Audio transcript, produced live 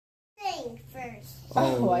sing first.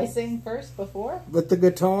 Oh, I sing first before? With the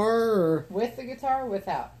guitar or? With the guitar or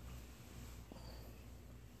without?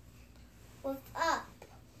 With up.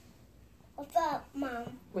 With up,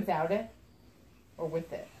 Mom. Without it? Or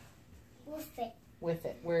with it? With it. With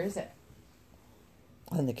it. Where is it?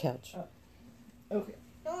 On the couch. Okay.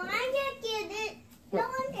 No, I'm gonna get it. No,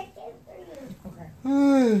 I'm gonna get it for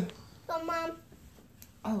you. Okay. So, Mom.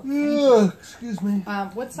 Oh, thank you. Excuse me.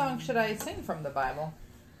 What song should I sing from the Bible?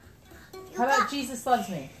 How about Jesus Loves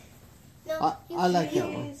Me? No, I like that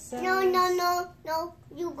one. No.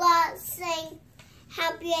 You gotta sing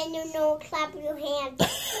happy and you know clap your hands.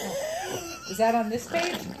 Is that on this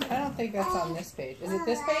page? I don't think that's on this page. Is it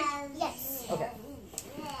this page? Yes. Okay.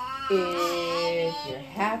 If you're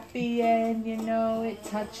happy and you know it,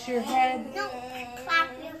 touch your head. No, clap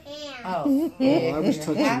your hands. Oh, I was if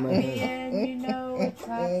touching you're my happy head. and you know it,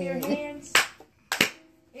 clap your hands.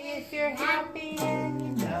 If you're happy and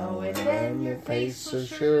you know it, then your face will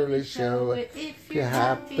surely show it. If you're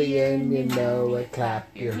happy and you know it,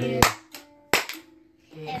 clap your hands.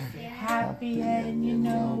 If you're happy and you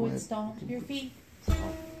know it, stomp your feet.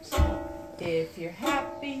 If you're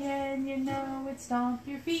happy and you know it, stomp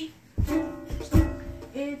your feet.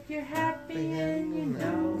 If you're happy and you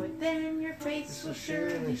know it, then your face will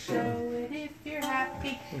surely show it. If you're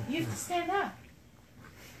happy, you have to stand up.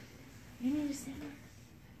 You need to stand up.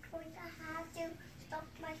 I have to stop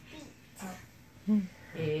my feet.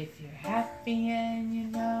 If you're happy and you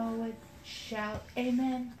know it, shout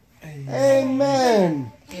amen.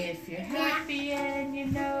 Amen. If you're happy and you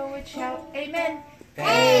know it, shout amen.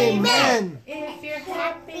 Amen. If you're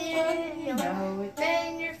happy and you know it,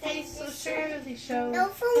 then your face will surely show it. No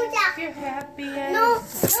food If out. you're happy and No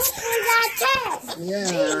food out there.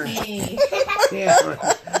 Yeah. me. Yeah.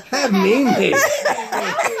 Have mean me.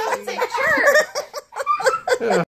 That sounds like church.